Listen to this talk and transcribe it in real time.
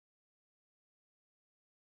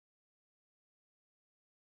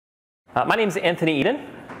My name is Anthony Eden.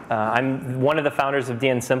 I'm one of the founders of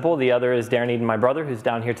DNSimple. The other is Darren Eden, my brother, who's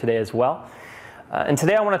down here today as well. And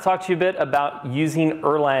today I want to talk to you a bit about using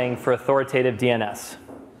Erlang for authoritative DNS.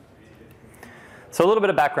 So a little bit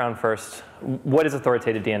of background first. What is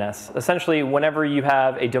authoritative DNS? Essentially, whenever you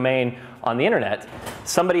have a domain on the internet,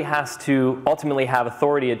 somebody has to ultimately have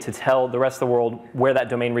authority to tell the rest of the world where that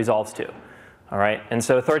domain resolves to. All right? And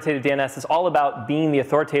so authoritative DNS is all about being the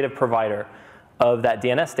authoritative provider of that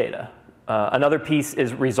DNS data. Another piece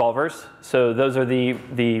is resolvers. So those are the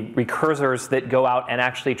recursors that go out and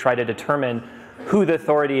actually try to determine who the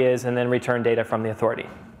authority is and then return data from the authority.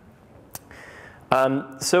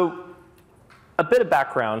 So a bit of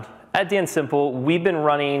background. At DNSimple, we've been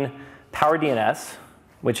running PowerDNS,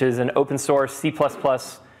 which is an open source C++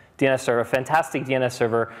 DNS server, a fantastic DNS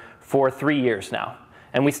server, for 3 years now.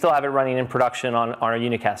 And we still have it running in production on our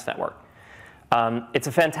unicast network. It's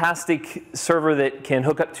a fantastic server that can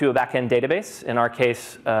hook up to a backend database, in our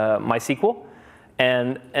case, MySQL.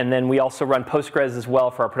 And then we also run Postgres as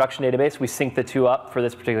well for our production database. We sync the two up for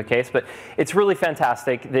this particular case. But it's really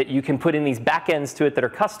fantastic that you can put in these backends to it that are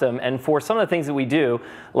custom. And for some of the things that we do,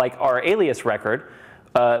 like our alias record,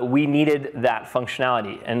 we needed that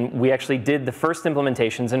functionality. And we actually did the first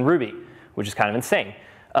implementations in Ruby, which is kind of insane.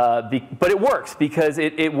 But it works because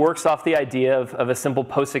it works off the idea of a simple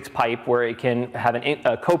POSIX pipe where it can have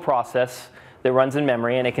a co-process that runs in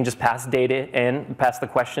memory, and it can just pass data in, pass the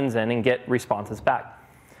questions in, and get responses back.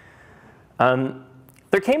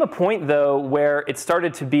 There came a point, though, where it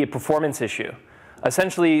started to be a performance issue.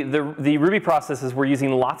 Essentially, the Ruby processes were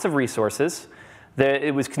using lots of resources.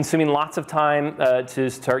 It was consuming lots of time to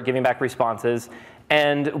start giving back responses,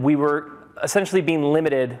 and we were essentially being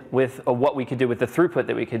limited with what we could do, with the throughput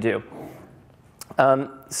that we could do.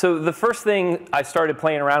 So the first thing I started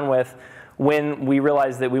playing around with when we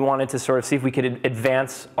realized that we wanted to sort of see if we could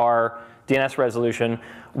advance our DNS resolution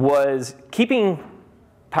was keeping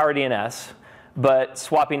PowerDNS, but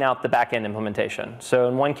swapping out the backend implementation. So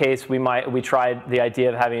in one case, we tried the idea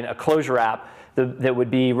of having a Clojure app that would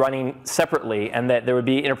be running separately, and that there would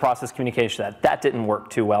be inter-process communication to that. That didn't work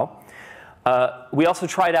too well. We also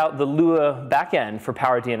tried out the Lua backend for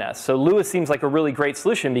PowerDNS. So Lua seems like a really great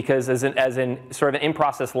solution because as in sort of an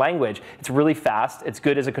in-process language, it's really fast. It's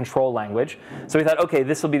good as a control language. So we thought, OK,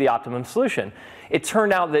 this will be the optimum solution. It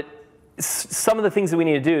turned out that some of the things that we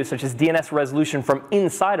need to do, such as DNS resolution from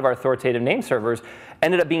inside of our authoritative name servers,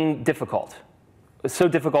 ended up being difficult. So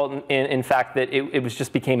difficult, in fact, that it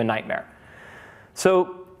just became a nightmare.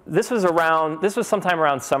 So this was sometime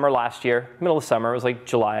around summer last year, middle of summer. It was like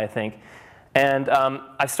July, I think. And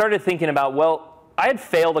I started thinking about, well, I had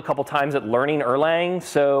failed a couple times at learning Erlang,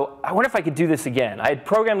 so I wonder if I could do this again. I had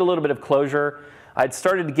programmed a little bit of Clojure. I'd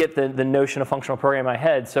started to get the notion of functional programming in my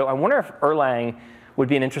head, so I wonder if Erlang would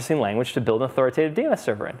be an interesting language to build an authoritative DNS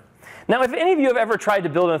server in. Now, if any of you have ever tried to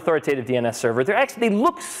build an authoritative DNS server,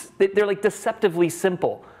 they're like deceptively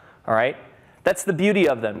simple, all right? That's the beauty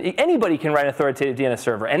of them. Anybody can write an authoritative DNS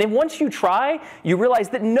server. And then once you try, you realize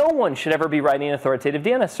that no one should ever be writing an authoritative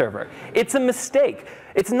DNS server. It's a mistake.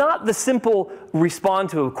 It's not the simple respond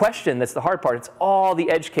to a question that's the hard part. It's all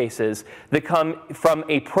the edge cases that come from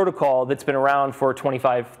a protocol that's been around for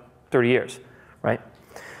 25, 30 years, right?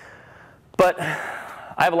 But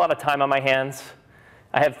I have a lot of time on my hands.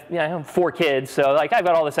 I have 4 kids, so like I've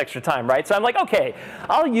got all this extra time, right? So I'm like, OK,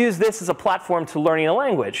 I'll use this as a platform to learning a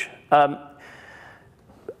language.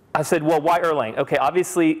 I said, well, why Erlang? OK,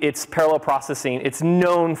 obviously, it's parallel processing. It's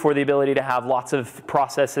known for the ability to have lots of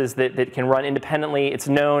processes that can run independently. It's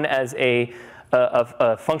known as a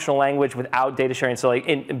functional language without data sharing, so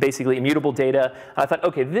like basically immutable data. I thought,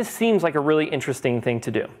 OK, this seems like a really interesting thing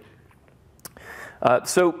to do.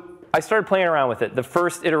 So I started playing around with it. The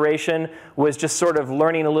first iteration was just sort of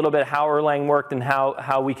learning a little bit how Erlang worked and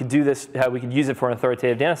how we could do this, how we could use it for an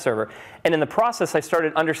authoritative DNS server. And in the process, I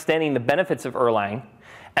started understanding the benefits of Erlang.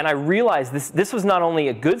 And I realized this was not only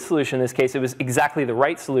a good solution in this case, it was exactly the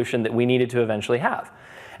right solution that we needed to eventually have.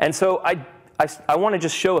 And so I want to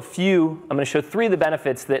just show a few. I'm going to show 3 of the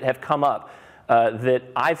benefits that have come up that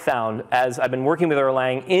I've found as I've been working with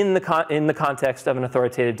Erlang in the context of an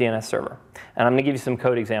authoritative DNS server. And I'm going to give you some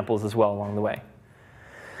code examples as well along the way.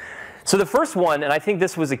 So the first one, and I think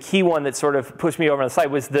this was a key one that sort of pushed me over on the side,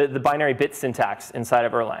 was the binary bit syntax inside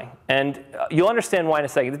of Erlang. And you'll understand why in a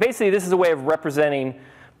second. Basically, this is a way of representing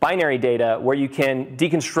binary data where you can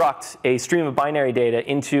deconstruct a stream of binary data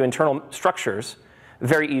into internal structures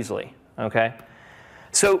very easily. Okay?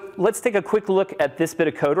 So let's take a quick look at this bit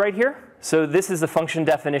of code right here. So this is the function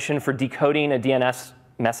definition for decoding a DNS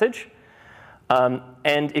message.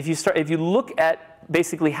 And if you look at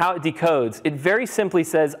basically how it decodes, it very simply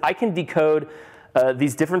says, I can decode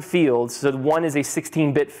these different fields. So one is a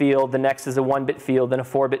 16-bit field, the next is a 1-bit field, then a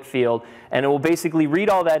 4-bit field. And it will basically read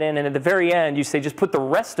all that in. And at the very end, you say, just put the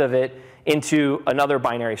rest of it into another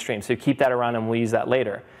binary stream. So keep that around, and we'll use that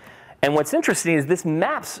later. And what's interesting is this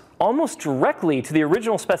maps almost directly to the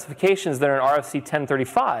original specifications that are in RFC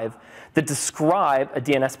 1035 that describe a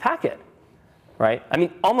DNS packet, right? I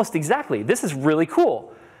mean, almost exactly. This is really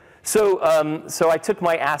cool. So, so I took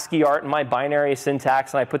my ASCII art and my binary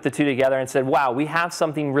syntax, and I put the two together and said, wow, we have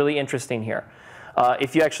something really interesting here.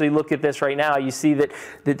 If you actually look at this right now, you see that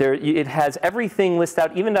it has everything listed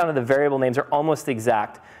out, even down to the variable names are almost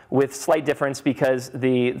exact, with slight difference because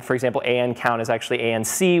for example, AN count is actually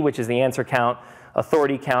ANC, which is the answer count.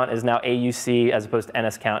 Authority count is now AUC as opposed to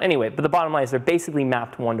NS count. Anyway, but the bottom line is they're basically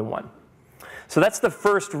mapped one-to-one. So that's the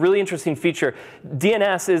first really interesting feature.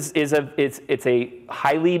 DNS it's a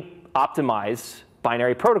highly optimized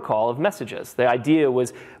binary protocol of messages. The idea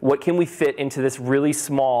was, what can we fit into this really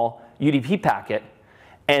small UDP packet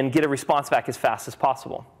and get a response back as fast as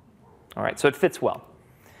possible? All right, so it fits well.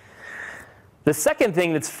 The second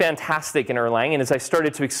thing that's fantastic in Erlang, and as I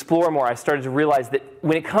started to explore more, I started to realize that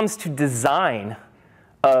when it comes to design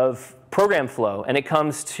of program flow, and it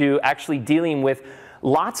comes to actually dealing with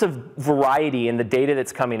lots of variety in the data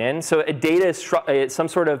that's coming in. So a data is some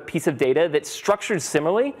sort of piece of data that's structured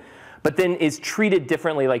similarly, but then is treated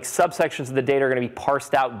differently, like subsections of the data are going to be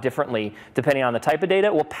parsed out differently depending on the type of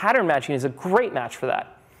data. Well, pattern matching is a great match for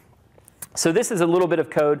that. So this is a little bit of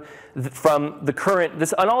code from the current,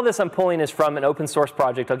 and all this I'm pulling is from an open source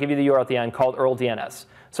project. I'll give you the URL at the end, called erl-dns.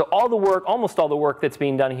 So all the work, almost all the work that's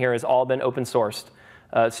being done here has all been open sourced.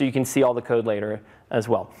 So you can see all the code later as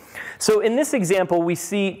well. So in this example, we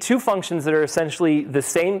see two functions that are essentially the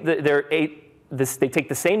same. They take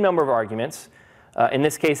the same number of arguments. In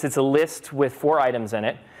this case, it's a list with 4 items in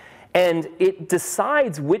it. And it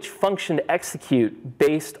decides which function to execute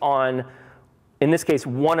based on, in this case,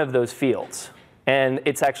 one of those fields. And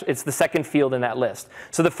it's the second field in that list.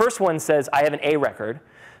 So the first one says, I have an A record.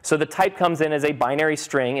 So the type comes in as a binary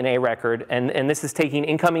string, an A record. And this is taking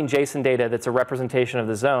incoming JSON data that's a representation of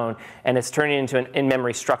the zone, and it's turning it into an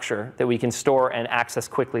in-memory structure that we can store and access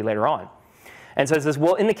quickly later on. And so it says,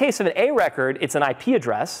 well, in the case of an A record, it's an IP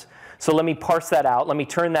address. So let me parse that out. Let me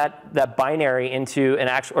turn that binary into an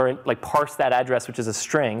actual, or like parse that address, which is a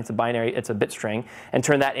string. It's a binary, it's a bit string, and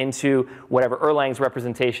turn that into whatever Erlang's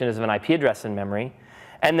representation is of an IP address in memory.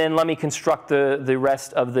 And then let me construct the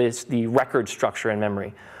rest of the record structure in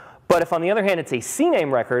memory. But if, on the other hand, it's a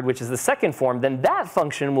CNAME record, which is the second form, then that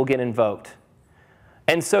function will get invoked.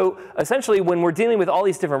 And so essentially, when we're dealing with all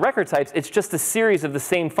these different record types, it's just a series of the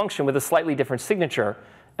same function with a slightly different signature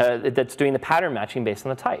that's doing the pattern matching based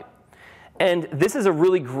on the type. And this is a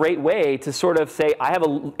really great way to sort of say, I have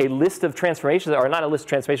a list of transformations, or not a list of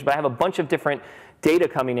transformations, but I have a bunch of different data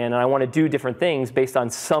coming in, and I want to do different things based on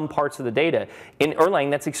some parts of the data. In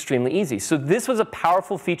Erlang, that's extremely easy. So this was a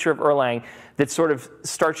powerful feature of Erlang that sort of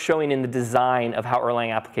starts showing in the design of how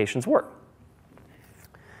Erlang applications work.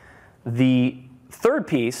 The third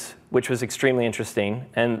piece, which was extremely interesting,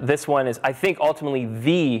 and this one is, I think, ultimately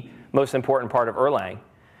the most important part of Erlang,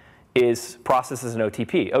 is processes and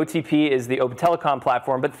OTP. OTP is the Open Telecom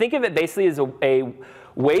platform, but think of it basically as a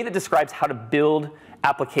way that describes how to build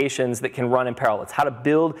applications that can run in parallel. It's how to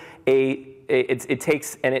build it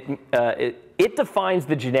defines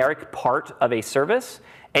the generic part of a service,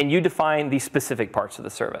 and you define the specific parts of the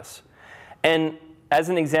service. And as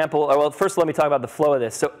an example, well, first let me talk about the flow of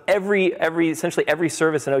this. So essentially every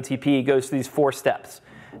service in OTP goes through these 4 steps.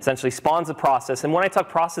 Essentially spawns a process. And when I talk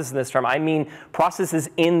process in this term, I mean processes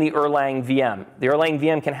in the Erlang VM. The Erlang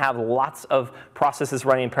VM can have lots of processes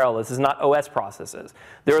running in parallel. This is not OS processes.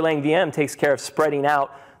 The Erlang VM takes care of spreading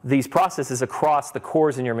out these processes across the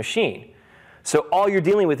cores in your machine. So all you're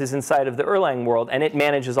dealing with is inside of the Erlang world, and it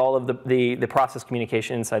manages all of the process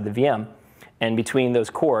communication inside the VM and between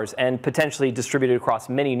those cores, and potentially distributed across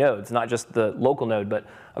many nodes, not just the local node, but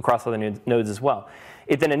across other nodes as well.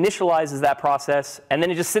 It then initializes that process, and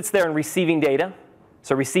then it just sits there and receiving data,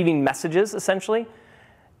 so receiving messages, essentially,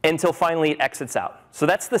 until finally it exits out. So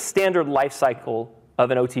that's the standard life cycle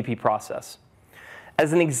of an OTP process.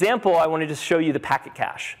 As an example, I want to just show you the packet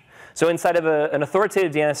cache. So inside of an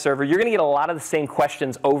authoritative DNS server, you're going to get a lot of the same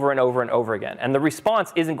questions over and over and over again, and the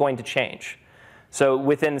response isn't going to change. So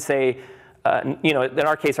within, say, in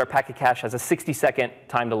our case, our packet cache has a 60-second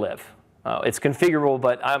time to live. It's configurable,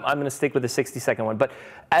 but I'm going to stick with the 60-second one. But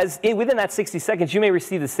within that 60 seconds, you may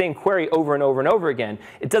receive the same query over and over and over again.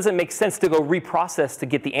 It doesn't make sense to go reprocess to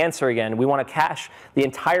get the answer again. We want to cache the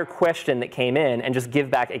entire question that came in and just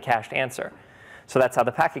give back a cached answer. So that's how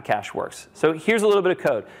the packet cache works. So here's a little bit of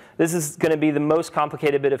code. This is going to be the most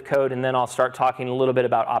complicated bit of code, and then I'll start talking a little bit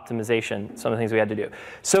about optimization, some of the things we had to do.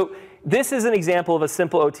 So this is an example of a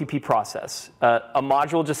simple OTP process. A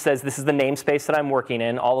module just says this is the namespace that I'm working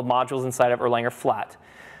in. All the modules inside of Erlang are flat.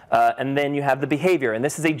 And then you have the behavior, and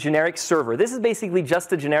this is a generic server. This is basically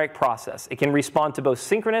just a generic process. It can respond to both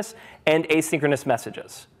synchronous and asynchronous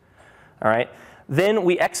messages. All right? Then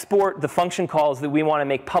we export the function calls that we want to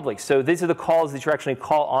make public. So these are the calls that you actually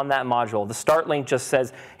call on that module. The start link just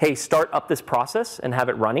says, hey, start up this process and have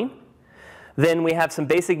it running. Then we have some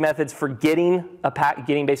basic methods for getting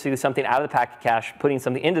basically something out of the packet cache, putting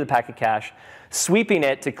something into the packet cache, sweeping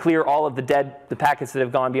it to clear all of the packets that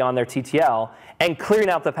have gone beyond their TTL, and clearing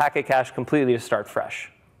out the packet cache completely to start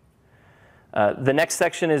fresh. The next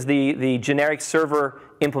section is the generic server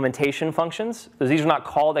implementation functions. These are not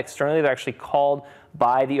called externally. They're actually called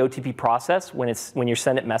by the OTP process when you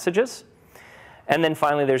send it messages. And then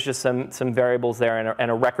finally, there's just some variables there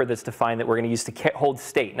and a record that's defined that we're going to use to hold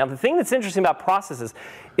state. Now, the thing that's interesting about processes,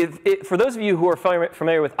 for those of you who are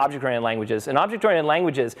familiar with object-oriented languages, in object-oriented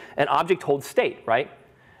languages, an object holds state, right?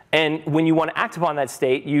 And when you want to act upon that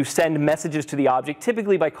state, you send messages to the object,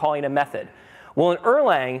 typically by calling a method. Well, in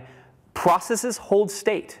Erlang, processes hold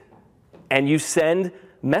state. And you send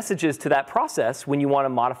messages to that process when you want to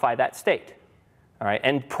modify that state. All right?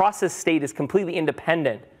 And process state is completely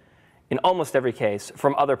independent in almost every case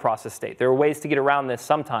from other process state. There are ways to get around this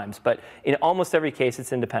sometimes, but in almost every case,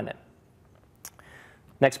 it's independent.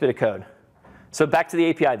 Next bit of code. So back to the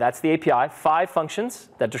API. That's the API. 5 functions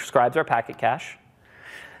that describes our packet cache.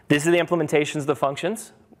 These are the implementations of the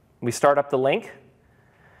functions. We start up the link.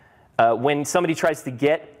 When somebody tries to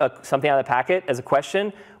get something out of the packet as a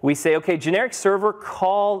question, we say, OK, generic server,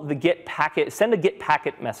 call the get packet, send a get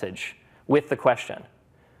packet message with the question.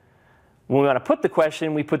 When we want to put the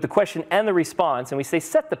question, we put the question and the response, and we say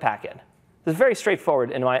set the packet. It's very straightforward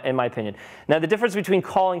in my opinion. Now, the difference between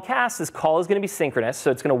call and cast is call is going to be synchronous, so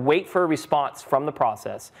it's going to wait for a response from the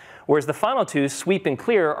process, whereas the final two, sweep and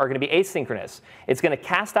clear, are going to be asynchronous. It's going to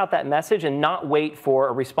cast out that message and not wait for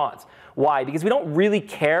a response. Why? Because we don't really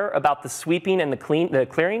care about the sweeping and the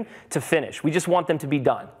clearing to finish. We just want them to be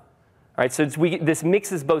done. All right, so this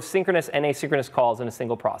mixes both synchronous and asynchronous calls in a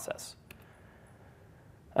single process.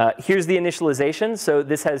 Here's the initialization. So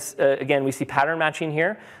this has, again, we see pattern matching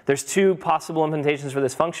here. There's 2 possible implementations for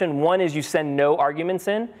this function. One is you send no arguments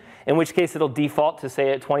in which case it'll default to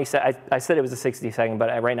say at 20 seconds. I said it was a 60 second,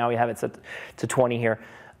 but right now we have it set to 20 here.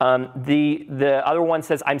 The other one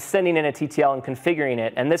says I'm sending in a TTL and configuring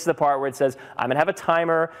it. And this is the part where it says I'm going to have a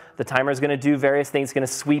timer. The timer is going to do various things. It's going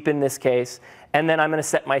to sweep in this case. And then I'm going to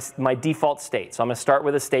set my default state. So I'm going to start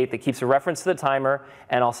with a state that keeps a reference to the timer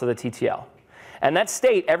and also the TTL. And that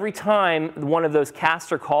state, every time one of those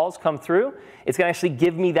casts or calls come through, it's going to actually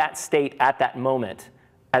give me that state at that moment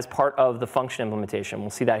as part of the function implementation. We'll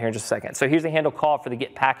see that here in just a second. So here's the handle call for the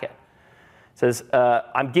get packet. It says,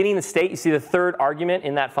 I'm getting the state. You see the third argument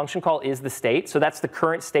in that function call is the state. So that's the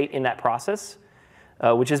current state in that process,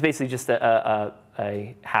 which is basically just a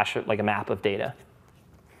hash, like a map of data.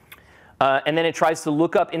 And then it tries to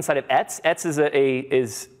look up inside of ets. Ets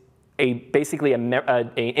is basically an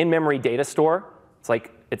in-memory data store.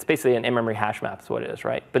 It's basically an in-memory hash map is what it is,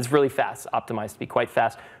 right? But it's really fast, optimized to be quite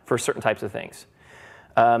fast for certain types of things.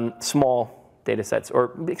 Small data sets,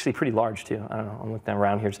 or actually pretty large too. I don't know, I'm looking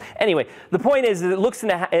around here. Anyway, the point is that it looks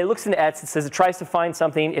into ets. It says it tries to find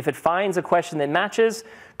something. If it finds a question that matches,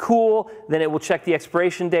 cool, then it will check the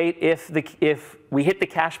expiration date. If we hit the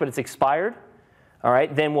cache but it's expired, all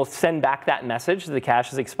right, then we'll send back that message that the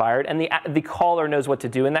cache is expired, and the caller knows what to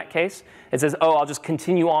do in that case. It says, oh, I'll just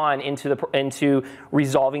continue on into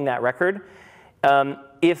resolving that record.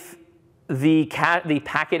 If the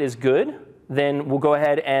packet is good, then we'll go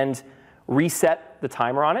ahead and reset the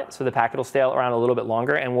timer on it, so the packet will stay around a little bit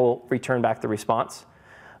longer, and we'll return back the response.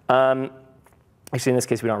 Actually, in this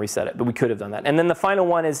case, we don't reset it, but we could have done that. And then the final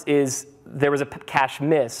one is there was a cache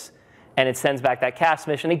miss, and it sends back that cache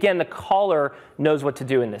miss. And again, the caller knows what to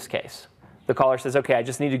do in this case. The caller says, OK, I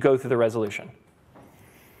just need to go through the resolution.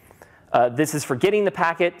 This is for getting the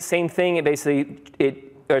packet. Same thing. This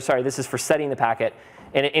is for setting the packet,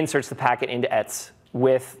 and it inserts the packet into ets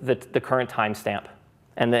with the current timestamp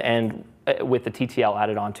and with the TTL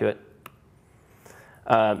added onto it.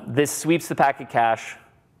 This sweeps the packet cache.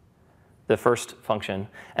 the first function.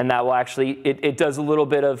 And that will actually, it does a little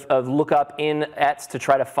bit of lookup in ets to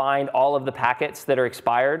try to find all of the packets that are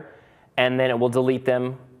expired. And then it will delete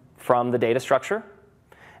them from the data structure.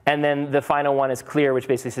 And then the final one is clear, which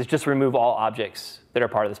basically says just remove all objects that are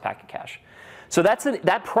part of this packet cache. So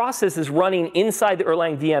that process is running inside the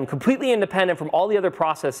Erlang VM, completely independent from all the other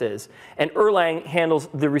processes. And Erlang handles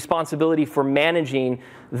the responsibility for managing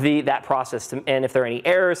that process. And if there are any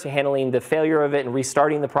errors, handling the failure of it and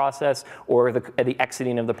restarting the process, or the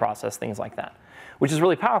exiting of the process, things like that. Which is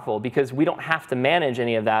really powerful, because we don't have to manage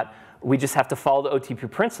any of that. We just have to follow the OTP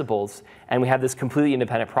principles. And we have this completely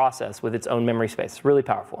independent process with its own memory space. It's really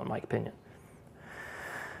powerful, in my opinion.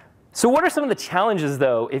 So what are some of the challenges,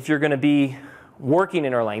 though, if you're going to be working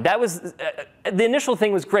in Erlang? That was, the initial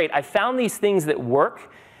thing was great. I found these things that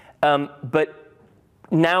work, but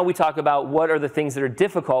now we talk about what are the things that are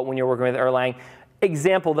difficult when you're working with Erlang.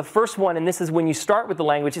 Example, the first one, and this is when you start with the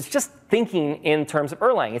language, it's just thinking in terms of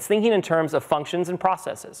Erlang. It's thinking in terms of functions and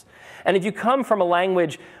processes. And if you come from a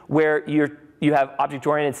language where you have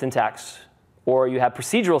object-oriented syntax, or you have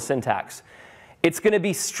procedural syntax, it's going to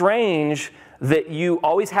be strange that you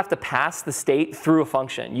always have to pass the state through a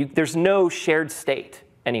function. There's no shared state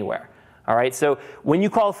anywhere. All right? So when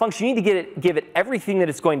you call a function, you need to give it everything that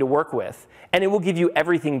it's going to work with. And it will give you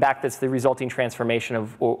everything back that's the resulting transformation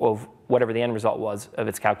of whatever the end result was of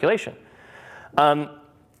its calculation.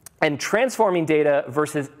 And transforming data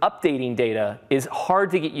versus updating data is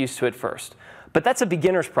hard to get used to at first. But that's a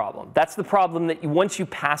beginner's problem. That's the problem that once you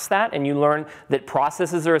pass that and you learn that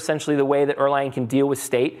processes are essentially the way that Erlang can deal with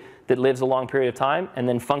state that lives a long period of time, and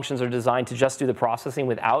then functions are designed to just do the processing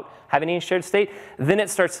without having any shared state, then it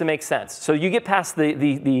starts to make sense. So you get past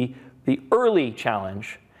the early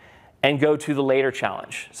challenge and go to the later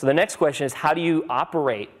challenge. So the next question is, how do you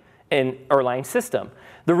operate an Erlang system?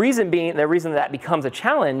 The reason that becomes a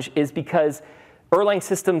challenge is because Erlang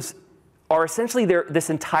systems are essentially this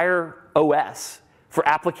entire OS for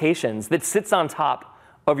applications that sits on top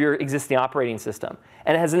of your existing operating system.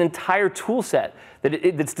 And it has an entire tool set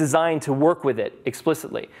that's designed to work with it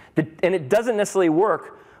explicitly. And it doesn't necessarily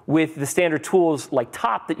work with the standard tools like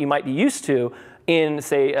top that you might be used to in,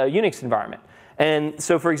 say, a Unix environment. And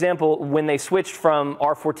so, for example, when they switched from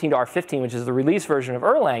R14 to R15, which is the release version of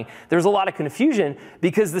Erlang, there was a lot of confusion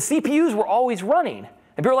because the CPUs were always running.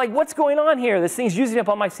 And people were like, what's going on here? This thing's using up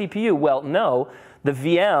all my CPU. Well, no. The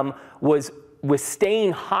VM was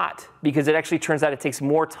staying hot because it actually turns out it takes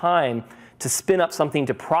more time to spin up something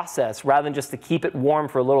to process rather than just to keep it warm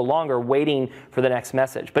for a little longer waiting for the next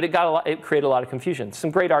message. But it created a lot of confusion. Some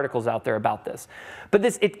great articles out there about this. But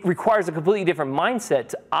it requires a completely different mindset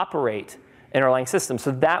to operate an Erlang system.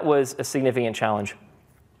 So that was a significant challenge.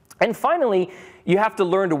 And finally, you have to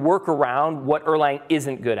learn to work around what Erlang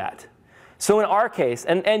isn't good at. So in our case,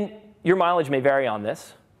 and your mileage may vary on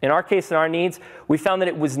this, in our case and our needs, we found that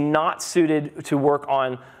it was not suited to work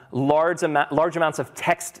on large amounts of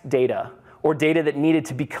text data or data that needed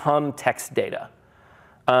to become text data.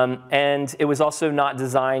 And it was also not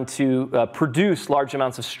designed to produce large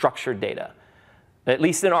amounts of structured data, at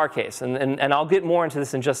least in our case. And I'll get more into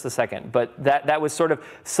this in just a second. But that was sort of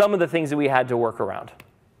some of the things that we had to work around.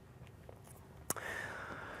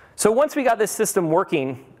 So once we got this system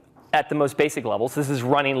working at the most basic levels, this is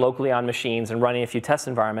running locally on machines and running a few test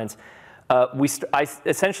environments,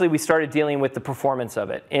 essentially we started dealing with the performance of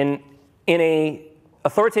it. In a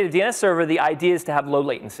authoritative DNS server, the idea is to have low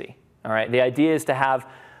latency. All right? The idea is to have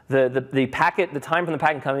the time from the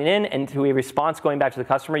packet coming in and to a response going back to the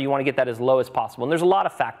customer. You want to get that as low as possible. And there's a lot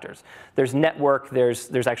of factors. There's network.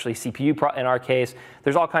 There's actually CPU in our case.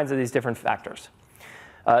 There's all kinds of these different factors.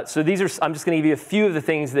 So I'm just going to give you a few of the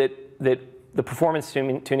things that the performance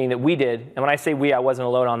tuning that we did. And when I say we, I wasn't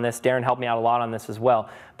alone on this. Darren helped me out a lot on this as well.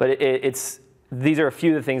 But these are a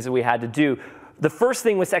few of the things that we had to do. The first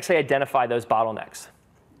thing was to actually identify those bottlenecks.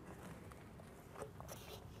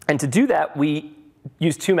 And to do that, we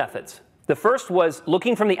used two methods. The first was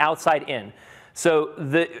looking from the outside in. So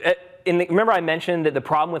remember I mentioned that the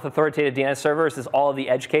problem with authoritative DNS servers is all of the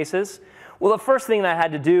edge cases? Well, the first thing that I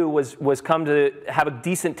had to do was come to have a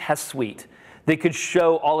decent test suite that could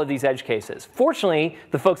show all of these edge cases. Fortunately,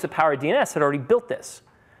 the folks at Power DNS had already built this.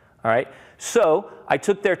 All right? So I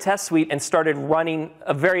took their test suite and started running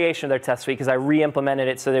a variation of their test suite because I re-implemented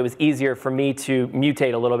it so that it was easier for me to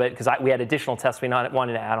mutate a little bit because we had additional tests we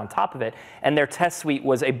wanted to add on top of it. And their test suite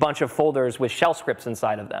was a bunch of folders with shell scripts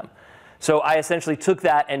inside of them. So I essentially took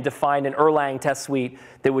that and defined an Erlang test suite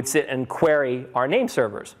that would sit and query our name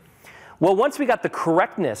servers. Well, once we got the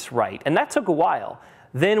correctness right, and that took a while,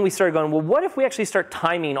 then we started going, well, what if we actually start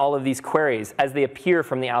timing all of these queries as they appear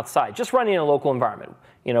from the outside, just running in a local environment,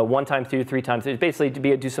 1 time through, 3 times through, basically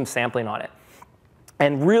to do some sampling on it.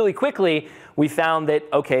 And really quickly, we found that,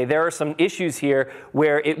 OK, there are some issues here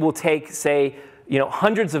where it will take, say,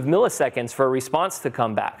 hundreds of milliseconds for a response to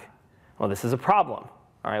come back. Well, this is a problem.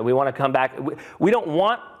 All right, we want to come back. We don't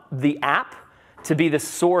want the app to be the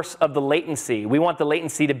source of the latency. We want the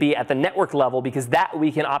latency to be at the network level, because that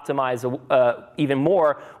we can optimize even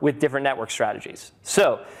more with different network strategies.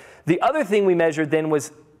 So the other thing we measured then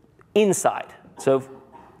was inside. So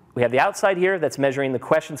we have the outside here that's measuring the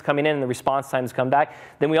questions coming in and the response times come back.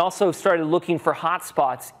 Then we also started looking for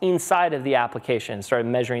hotspots inside of the application and started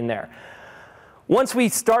measuring there. Once we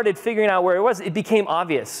started figuring out where it was, it became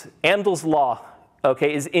obvious. Amdahl's law,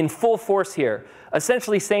 okay, is in full force here,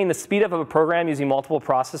 essentially saying the speed up of a program using multiple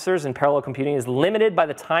processors and parallel computing is limited by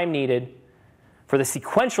the time needed for the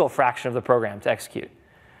sequential fraction of the program to execute.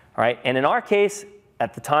 All right? And in our case,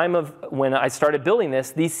 at the time of when I started building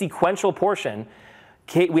this, the sequential portion,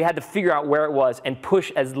 we had to figure out where it was and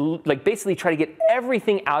push basically try to get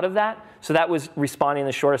everything out of that, so that was responding in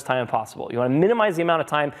the shortest time possible. You want to minimize the amount of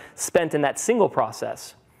time spent in that single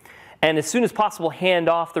process, and as soon as possible hand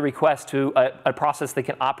off the request to a process that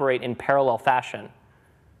can operate in parallel fashion.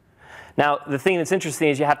 Now, the thing that's interesting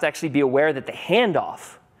is you have to actually be aware that the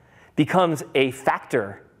handoff becomes a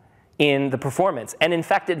factor in the performance. And in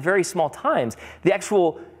fact, at very small times, the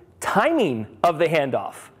actual timing of the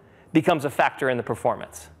handoff becomes a factor in the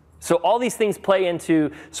performance. So all these things play into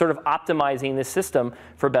sort of optimizing this system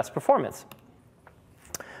for best performance.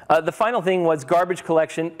 The final thing was garbage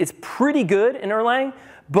collection. It's pretty good in Erlang,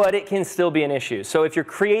 but it can still be an issue. So if you're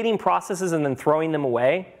creating processes and then throwing them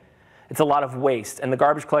away, it's a lot of waste. And the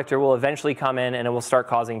garbage collector will eventually come in, and it will start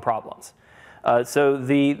causing problems. So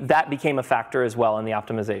that became a factor as well in the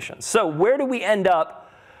optimization. So where do we end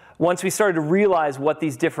up once we started to realize what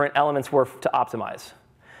these different elements were to optimize?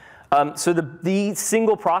 So the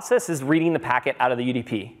single process is reading the packet out of the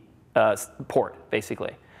UDP port,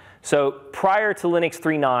 basically. So prior to Linux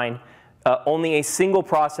 3.9, only a single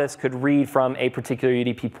process could read from a particular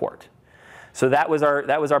UDP port. So that was our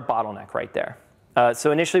bottleneck right there.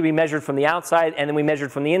 So initially, we measured from the outside, and then we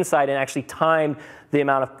measured from the inside and actually timed the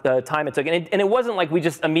amount of time it took. And it wasn't like we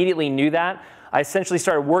just immediately knew that. I essentially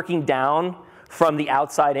started working down from the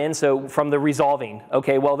outside in, so from the resolving.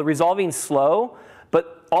 OK, well, the resolving's slow,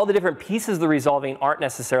 but all the different pieces of the resolving aren't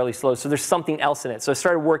necessarily slow. So there's something else in it. So I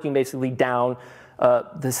started working basically down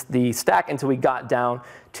the stack until we got down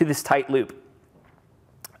to this tight loop.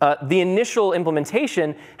 The initial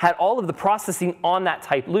implementation had all of the processing on that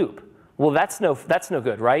tight loop. Well, that's no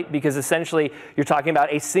good, right? Because essentially, you're talking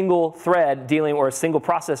about a single thread dealing, or a single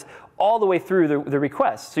process all the way through the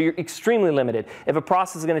request. So you're extremely limited. If a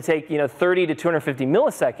process is going to take 30 to 250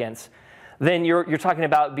 milliseconds, then you're talking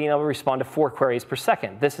about being able to respond to 4 queries per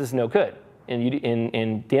second. This is no good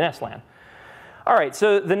in DNS land. All right,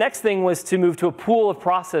 so the next thing was to move to a pool of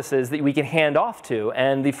processes that we can hand off to.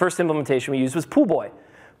 And the first implementation we used was Poolboy.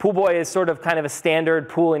 Poolboy is sort of kind of a standard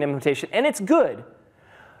pooling implementation, and it's good.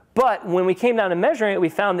 But when we came down to measuring it, we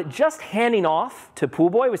found that just handing off to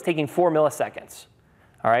Poolboy was taking 4 milliseconds.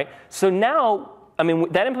 All right, so now, I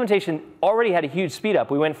mean, that implementation already had a huge speed up.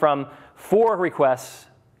 We went from 4 requests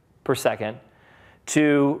per second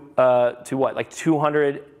to what, like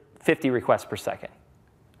 250 requests per second.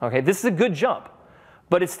 OK, this is a good jump,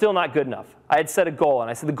 but it's still not good enough. I had set a goal, and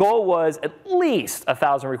I said the goal was at least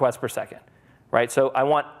 1,000 requests per second. Right? So I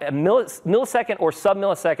want a millisecond or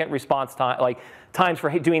sub-millisecond response time, like times for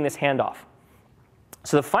doing this handoff.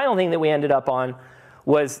 So the final thing that we ended up on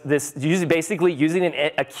was this, basically using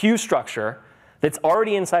a queue structure that's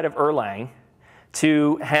already inside of Erlang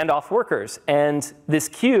to hand off workers. And this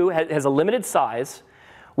queue has a limited size,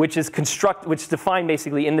 which is defined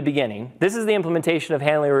basically in the beginning. This is the implementation of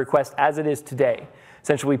handling a request as it is today.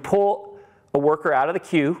 Essentially, we pull a worker out of the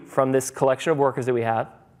queue from this collection of workers that we have.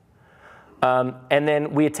 And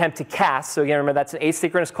then we attempt to cast. So again, remember, that's an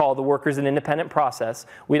asynchronous call. The worker is an independent process.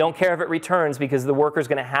 We don't care if it returns, because the worker is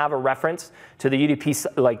going to have a reference to the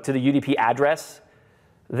UDP address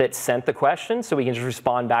that sent the question. So we can just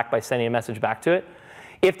respond back by sending a message back to it.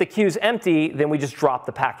 If the queue is empty, then we just drop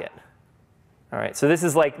the packet. All right. So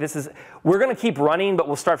we're going to keep running, but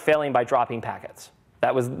we'll start failing by dropping packets.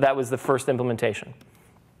 That was the first implementation,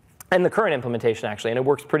 and the current implementation actually. And it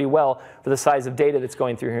works pretty well for the size of data that's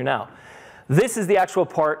going through here now. This is the actual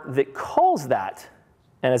part that calls that,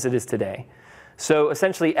 and as it is today. So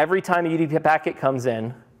essentially, every time a UDP packet comes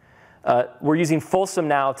in, we're using Folsom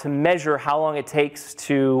now to measure how long it takes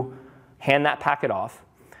to hand that packet off.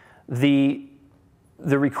 The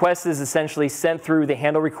the request is essentially sent through the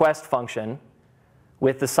handle request function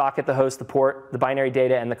with the socket, the host, the port, the binary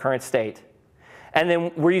data, and the current state. And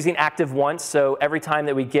then we're using active once, so every time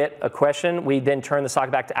that we get a question, we then turn the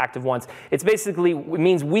socket back to active once. It's basically, it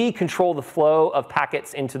means we control the flow of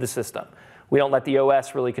packets into the system. We don't let the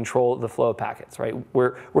OS really control the flow of packets, right?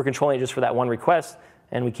 We're controlling it just for that one request,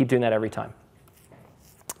 and we keep doing that every time.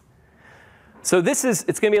 So it's going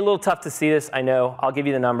to be a little tough to see this, I know. I'll give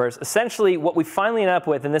you the numbers. Essentially, what we finally end up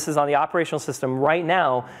with, and this is on the operational system right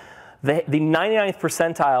now, the 99th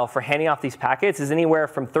percentile for handing off these packets is anywhere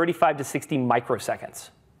from 35 to 60 microseconds.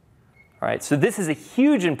 All right, so this is a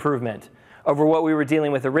huge improvement over what we were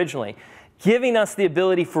dealing with originally, giving us the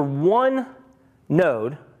ability for one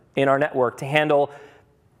node in our network to handle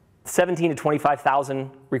 17 to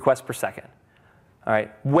 25,000 requests per second. All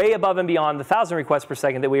right, way above and beyond the 1,000 requests per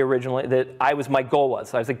second that my goal was.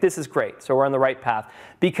 So I was like, this is great. So we're on the right path.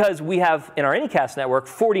 Because we have, in our Anycast network,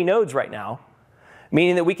 40 nodes right now,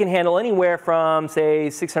 meaning that we can handle anywhere from,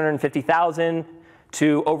 say, 650,000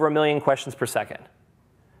 to over 1 million questions per second.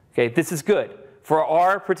 Okay, this is good. For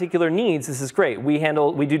our particular needs, this is great. We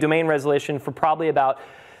do domain resolution for probably about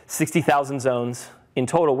 60,000 zones in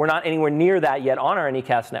total. We're not anywhere near that yet on our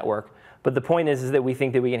Anycast network. But the point is that we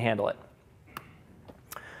think that we can handle it.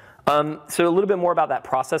 So a little bit more about that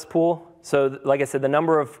process pool. So like I said, the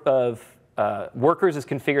number of workers is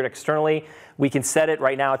configured externally. We can set it.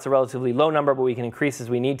 Right now, it's a relatively low number, but we can increase as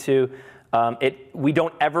we need to. We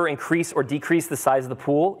don't ever increase or decrease the size of the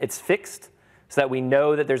pool. It's fixed, so that we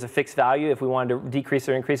know that there's a fixed value. If we wanted to decrease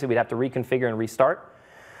or increase it, we'd have to reconfigure and restart.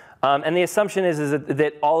 And the assumption is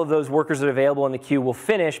that all of those workers that are available in the queue will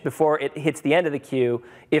finish before it hits the end of the queue.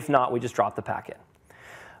 If not, we just drop the packet.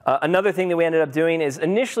 Another thing that we ended up doing is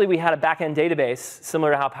initially we had a backend database similar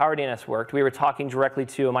to how PowerDNS worked. We were talking directly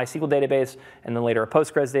to a MySQL database and then later a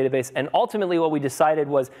Postgres database. And ultimately what we decided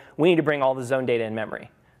was we need to bring all the zone data in memory.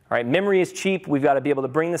 All right, memory is cheap. We've got to be able to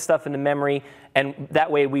bring this stuff into memory. And that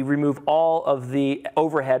way we remove all of the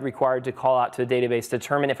overhead required to call out to a database to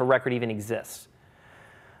determine if a record even exists.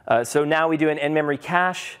 So now we do an in-memory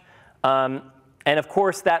cache. And of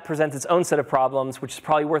course, that presents its own set of problems, which is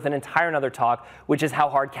probably worth an entire another talk, which is how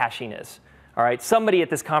hard caching is. All right, somebody at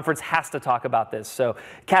this conference has to talk about this. So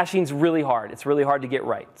caching's really hard. It's really hard to get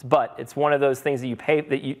right. But it's one of those things that you pay,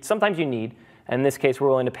 that sometimes you need. And in this case, we're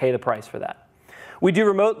willing to pay the price for that. We do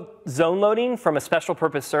remote zone loading from a special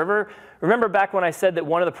purpose server. Remember back when I said that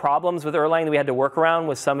one of the problems with Erlang that we had to work around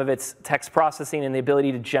was some of its text processing and the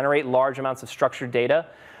ability to generate large amounts of structured data?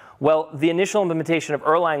 Well, the initial implementation of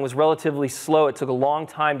Erlang was relatively slow. It took a long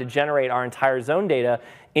time to generate our entire zone data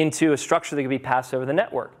into a structure that could be passed over the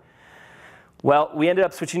network. Well, we ended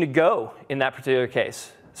up switching to Go in that particular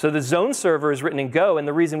case. So the zone server is written in Go, and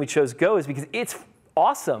the reason we chose Go is because it's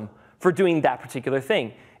awesome for doing that particular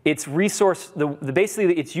thing. Its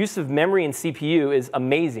basically its use of memory and CPU is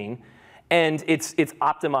amazing, and it's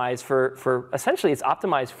optimized essentially it's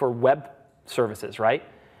optimized for web services, right?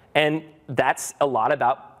 And that's a lot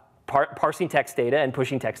about parsing text data and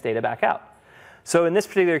pushing text data back out. So in this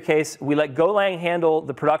particular case, we let Golang handle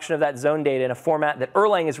the production of that zone data in a format that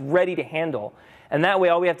Erlang is ready to handle. And that way,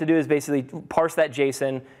 all we have to do is basically parse that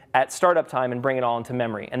JSON at startup time and bring it all into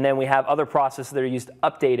memory. And then we have other processes that are used to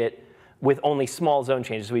update it with only small zone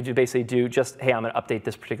changes. We basically do just, hey, I'm going to update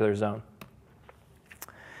this particular zone.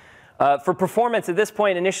 For performance, at this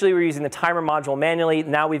point, initially we were using the timer module manually.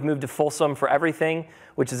 Now we've moved to Folsom for everything,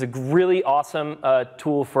 which is a really awesome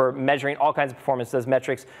tool for measuring all kinds of performance. It does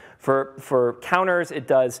metrics for counters. It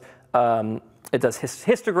does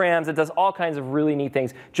histograms. It does all kinds of really neat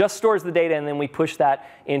things. Just stores the data, and then we push that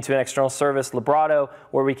into an external service, Librato,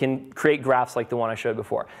 where we can create graphs like the one I showed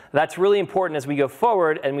before. That's really important as we go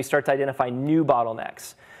forward and we start to identify new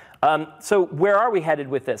bottlenecks. So where are we headed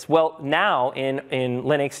with this? Well, now in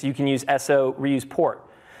Linux, you can use SO reuse port.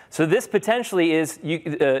 So this potentially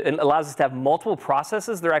it allows us to have multiple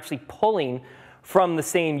processes that are actually pulling from the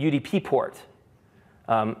same UDP port.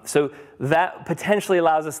 So that potentially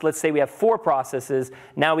allows us, let's say we have 4 processes.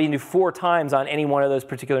 Now we can do 4 times on any one of those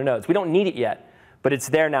particular nodes. We don't need it yet, but it's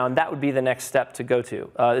there now, and that would be the next step to go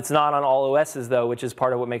to. It's not on all OSs, though, which is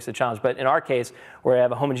part of what makes it a challenge. But in our case, where we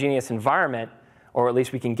have a homogeneous environment, or at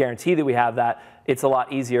least we can guarantee that we have that, it's a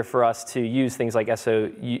lot easier for us to use things like SO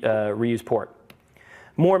reuse port.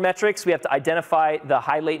 More metrics, we have to identify the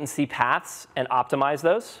high latency paths and optimize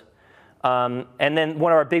those. And then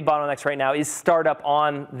one of our big bottlenecks right now is startup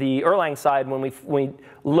on the Erlang side. When we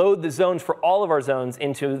load the zones for all of our zones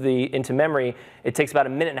into memory, it takes about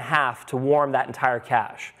 1.5 minutes to warm that entire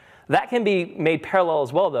cache. That can be made parallel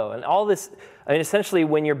as well, though. And all this, I mean, essentially,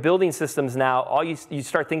 when you're building systems now, you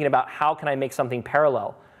start thinking about how can I make something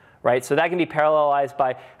parallel, right? So that can be parallelized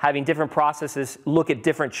by having different processes look at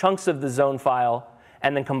different chunks of the zone file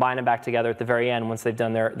and then combine them back together at the very end once they've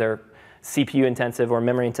done their CPU-intensive or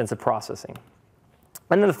memory-intensive processing.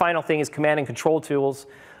 And then the final thing is command and control tools.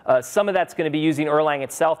 Some of that's going to be using Erlang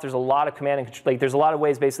itself. There's a lot of command and control. Like, there's a lot of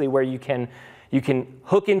ways basically where you can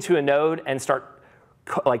hook into a node and start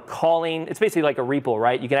like calling. It's basically like a REPL,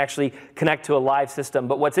 right? You can actually connect to a live system.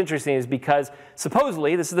 But what's interesting is because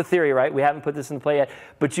supposedly, this is the theory, right? We haven't put this into play yet.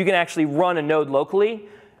 But you can actually run a node locally,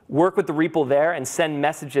 work with the REPL there, and send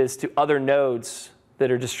messages to other nodes that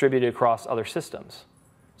are distributed across other systems.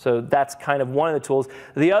 So that's kind of one of the tools.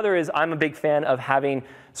 The other is I'm a big fan of having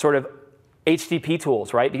sort of HTTP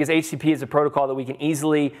tools, right? Because HTTP is a protocol that we can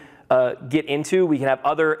easily get into. We can have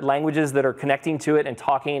other languages that are connecting to it and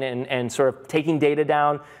talking and sort of taking data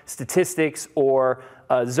down, statistics or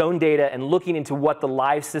zone data, and looking into what the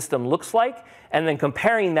live system looks like, and then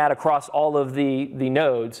comparing that across all of the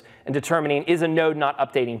nodes and determining, is a node not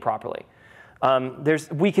updating properly?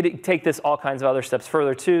 We could take this all kinds of other steps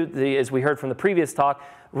further too. As we heard from the previous talk,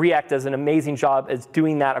 React does an amazing job at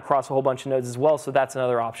doing that across a whole bunch of nodes as well, so that's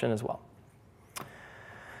another option as well.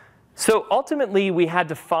 So ultimately, we had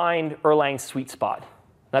to find Erlang's sweet spot.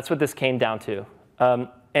 That's what this came down to.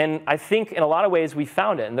 And I think in a lot of ways, we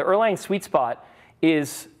found it. And the Erlang sweet spot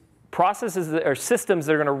is processes that are systems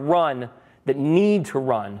that are going to run, that need to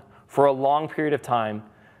run for a long period of time,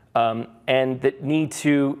 and that need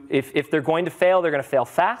to, if they're going to fail, they're going to fail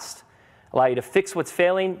fast, allow you to fix what's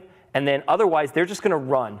failing, and then otherwise, they're just going to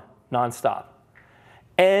run nonstop.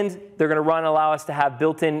 And they're going to run, allow us to have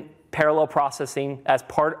built-in parallel processing as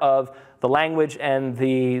part of the language and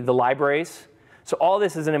the libraries. So all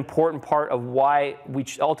this is an important part of why we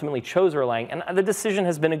ultimately chose Erlang. And the decision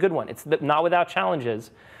has been a good one. It's not without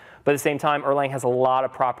challenges. But at the same time, Erlang has a lot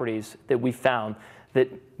of properties that we found that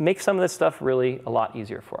make some of this stuff really a lot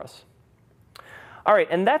easier for us. All right,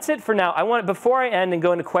 and that's it for now. Before I end and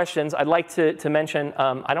go into questions, I'd like to mention,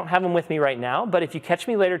 I don't have them with me right now, but if you catch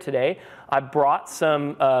me later today, I brought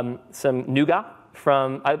some nougat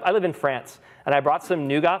from, I live in France, and I brought some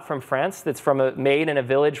nougat from France that's made in a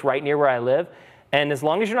village right near where I live. And as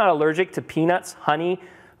long as you're not allergic to peanuts, honey,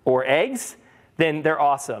 or eggs, then they're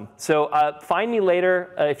awesome. So find me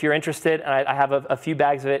later if you're interested. And I have a few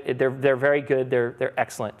bags of it. They're very good. They're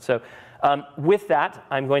excellent. So with that,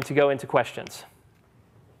 I'm going to go into questions.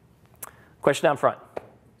 Question down front.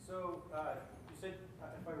 So you said,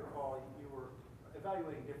 if I recall, you were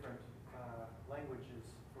evaluating different languages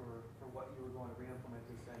for what you were going to re-implement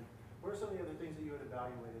this in. What are some of the other things that you had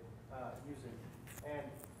evaluated using? And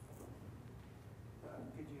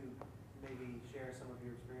could you maybe share some of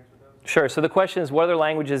your experience with those? Sure. So the question is, what other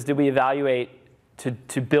languages did we evaluate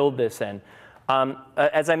to build this in?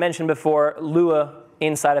 As I mentioned before, Lua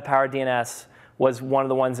inside of Power DNS was one of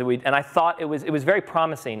the ones that and I thought it was very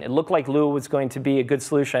promising. It looked like Lua was going to be a good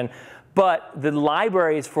solution. But the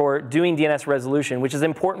libraries for doing DNS resolution, which is an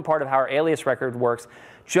important part of how our alias record works,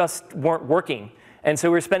 just weren't working. And so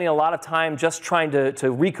we were spending a lot of time just trying to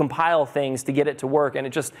recompile things to get it to work.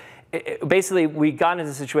 And basically, we got into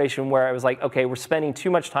a situation where I was like, OK, we're spending too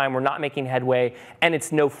much time. We're not making headway. And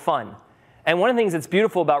it's no fun. And one of the things that's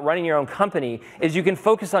beautiful about running your own company is you can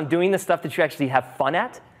focus on doing the stuff that you actually have fun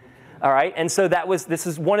at. All right, and so this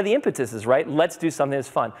is one of the impetuses, right? Let's do something that's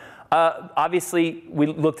fun. Obviously, we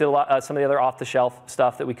looked at some of the other off-the-shelf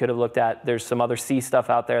stuff that we could have looked at. There's some other C stuff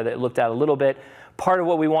out there that looked at a little bit. Part of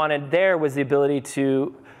what we wanted there was the ability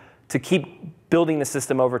to keep building the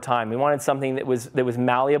system over time. We wanted something that was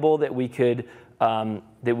malleable, that we could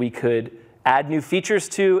add new features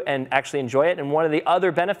to and actually enjoy it. And one of the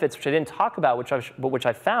other benefits, which I didn't talk about, which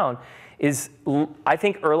I found, is I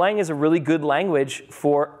think Erlang is a really good language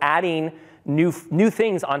for adding new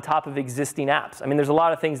things on top of existing apps. I mean, there's a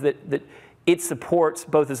lot of things that it supports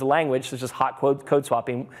both as a language, such as hot code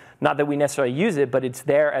swapping. Not that we necessarily use it, but it's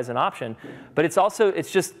there as an option. But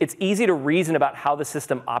it's easy to reason about how the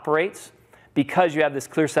system operates because you have this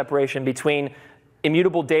clear separation between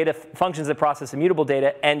immutable data, functions that process immutable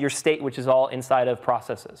data, and your state, which is all inside of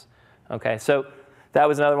processes. Okay, so that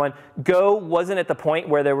was another one. Go wasn't at the point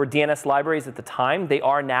where there were DNS libraries at the time. They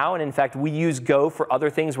are now, and in fact, we use Go for other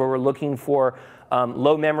things where we're looking for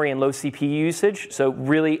low memory and low CPU usage, so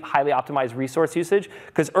really highly optimized resource usage,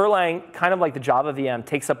 because Erlang, kind of like the Java VM,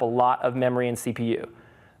 takes up a lot of memory and CPU.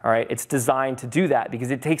 All right, it's designed to do that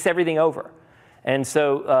because it takes everything over. And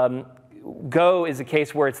so Go is a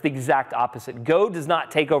case where it's the exact opposite. Go does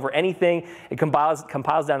not take over anything. It compiles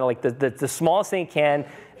down to like the smallest thing it can,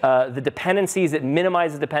 the dependencies, it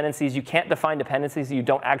minimizes dependencies. You can't define dependencies that you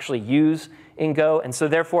don't actually use in Go. And so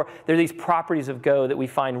therefore, there are these properties of Go that we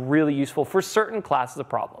find really useful for certain classes of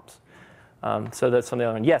problems. So that's something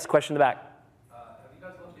on. Yes, question in the back. Have you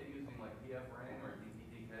guys looked at using like PFRing or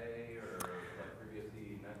DTTK or like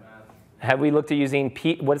previously NetMask? Have we looked at using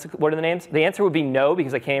what are the names? The answer would be no,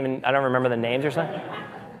 because I came and I don't remember the names or something.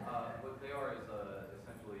 What they are is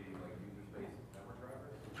essentially like user space network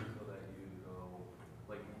drivers, so that you go,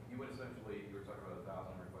 like you would essentially, you were talking about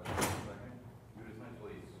 1,000 requests per second, you would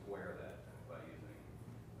essentially square that by using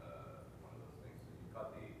one of those things. So you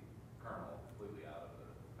cut the kernel completely out of the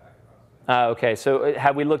packet processing. OK, so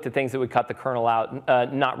have we looked at things that would cut the kernel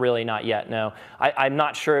out? Not really, not yet, no. I'm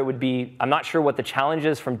not sure it would be, I'm not sure what the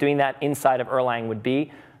challenges from doing that inside of Erlang would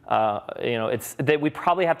be. It's that we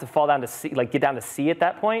probably have to fall down to C, like get down to C at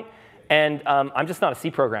that point. And I'm just not a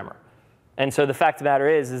C programmer. And so the fact of the matter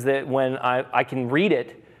is that when I can read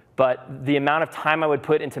it, but the amount of time I would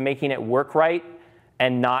put into making it work right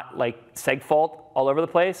and not like segfault all over the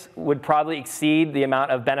place would probably exceed the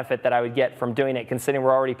amount of benefit that I would get from doing it, considering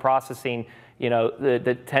we're already processing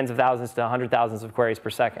the tens of thousands to 100,000s of queries per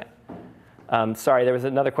second. Sorry, there was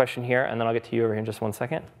another question here, and then I'll get to you over here in just 1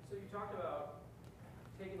 second. So you talked about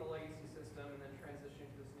taking the legacy system and then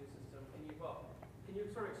transitioning to this new system. Can you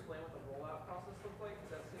sort of explain what the rollout process looks like?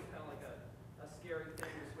 Because that seems kind of like a scary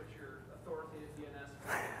thing to switch your authoritative DNS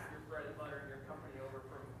from your bread and butter in your company over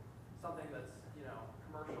from something that's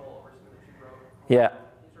commercial over something that you wrote. Yeah. Can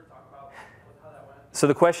you sort of talk about how that went? So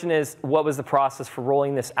the question is, what was the process for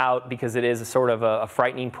rolling this out? Because it is a sort of a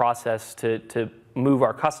frightening process to move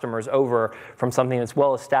our customers over from something that's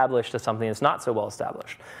well established to something that's not so well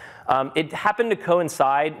established. It happened to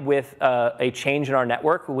coincide with a change in our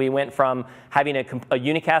network. We went from having a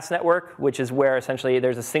unicast network, which is where essentially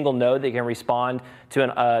there's a single node that can respond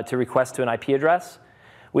to requests to an IP address.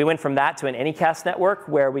 We went from that to an anycast network,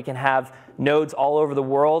 where we can have nodes all over the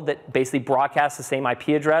world that basically broadcast the same IP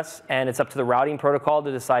address, and it's up to the routing protocol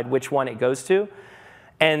to decide which one it goes to.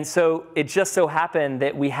 And so it just so happened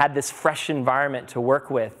that we had this fresh environment to work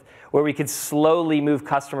with, where we could slowly move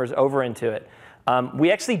customers over into it. We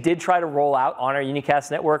actually did try to roll out on our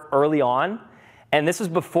unicast network early on, and this was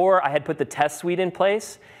before I had put the test suite in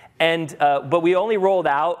place. And but we only rolled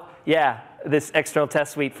out, this external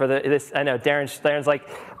test suite for this. I know Darren's like,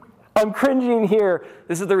 I'm cringing here.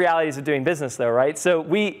 This is the realities of doing business, though, right? So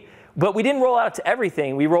but we didn't roll it out to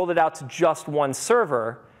everything. We rolled it out to just one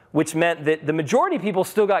server, which meant that the majority of people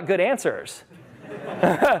still got good answers.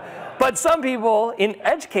 But some people, in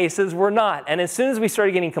edge cases, were not. And as soon as we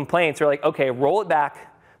started getting complaints, we're like, OK, roll it back.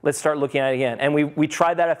 Let's start looking at it again. And we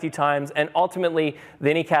tried that a few times. And ultimately, the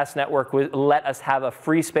Anycast network would let us have a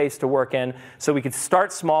free space to work in, so we could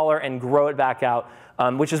start smaller and grow it back out,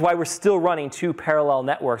 which is why we're still running 2 parallel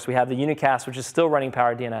networks. We have the Unicast, which is still running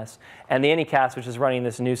Power DNS, and the Anycast, which is running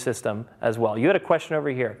this new system as well. You had a question over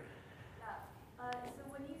here. So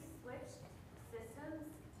when you switched systems,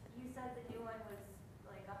 you said the new one was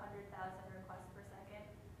like 100,000 requests per second.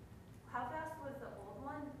 How fast was the old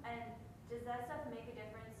one? And does that stuff make a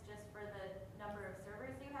difference just for the number of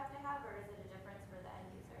servers you have to have, or is it a difference for the end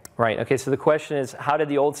user? Right. OK, so the question is, how did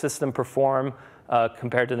the old system perform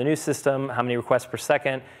compared to the new system? How many requests per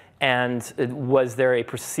second? And was there a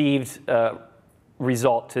perceived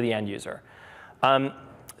result to the end user?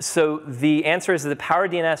 So the answer is that the Power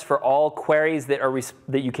DNS for all queries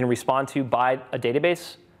that you can respond to by a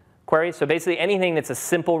database query. So basically anything that's a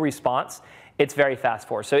simple response, it's very fast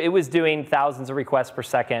for. So it was doing thousands of requests per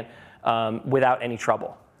second without any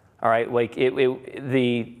trouble. All right, like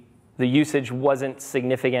the usage wasn't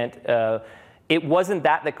significant. It wasn't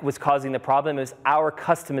that was causing the problem. It was our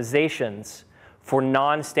customizations for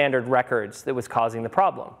non-standard records that was causing the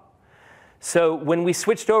problem. So when we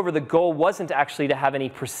switched over, the goal wasn't actually to have any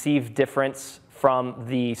perceived difference from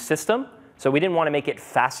the system. So we didn't want to make it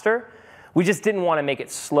faster. We just didn't want to make it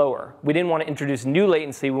slower. We didn't want to introduce new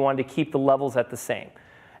latency. We wanted to keep the levels at the same.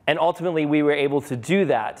 And ultimately, we were able to do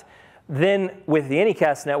that. Then with the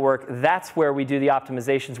Anycast network, that's where we do the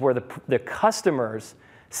optimizations where the customers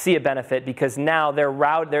see a benefit, because now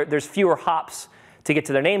there's fewer hops to get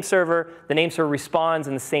to their name server. The name server responds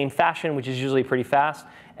in the same fashion, which is usually pretty fast,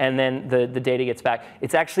 and then the data gets back.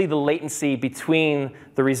 It's actually the latency between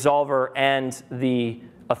the resolver and the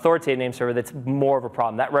authoritative name server that's more of a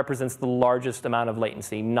problem. That represents the largest amount of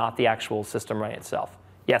latency, not the actual system running itself.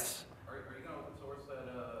 Yes? Are you going to open source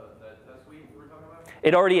that test suite we were talking about?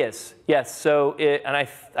 It already is, yes. So and I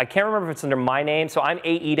can't remember if it's under my name. So I'm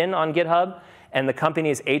A. Eden on GitHub, and the company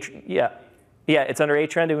is Yeah, it's under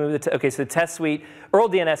Aetrion. Do we move OK, so the test suite,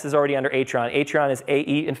 erl-dns is already under Aetrion. Aetrion is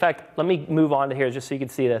AE. In fact, let me move on to here just so you can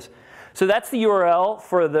see this. So that's the URL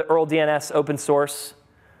for the erl-dns open source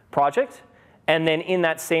project. And then in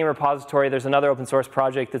that same repository, there's another open source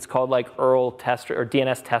project that's called like erl test or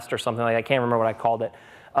DNS test or something like that. I can't remember what I called it.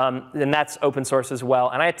 And that's open source as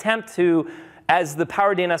well. And I attempt to, as the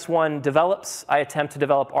Power DNS one develops, I attempt to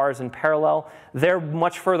develop ours in parallel. They're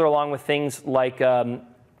much further along with things like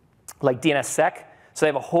DNSSEC. So they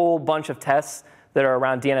have a whole bunch of tests that are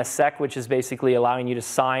around DNSSEC, which is basically allowing you to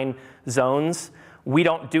sign zones. We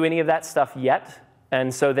don't do any of that stuff yet.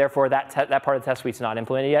 And so therefore, that part of the test suite's not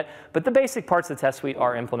implemented yet. But the basic parts of the test suite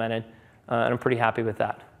are implemented. And I'm pretty happy with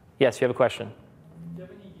that. Yes, you have a question? Do you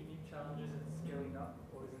have any unique challenges in scaling up,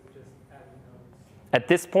 or is it just adding nodes? At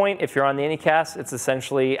this point, if you're on the Unicast, it's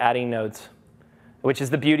essentially adding nodes, which is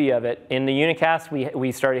the beauty of it. In the Unicast,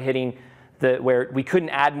 we started hitting where we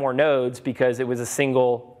couldn't add more nodes because it was a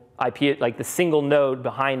single IP, like the single node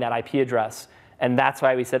behind that IP address. And that's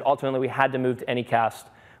why we said ultimately we had to move to Anycast.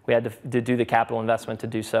 We had to do the capital investment to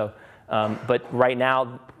do so. But right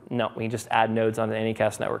now, no, we can just add nodes on the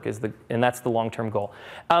Anycast network, and that's the long-term goal.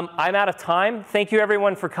 I'm out of time. Thank you,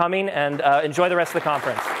 everyone, for coming, and enjoy the rest of the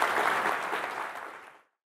conference.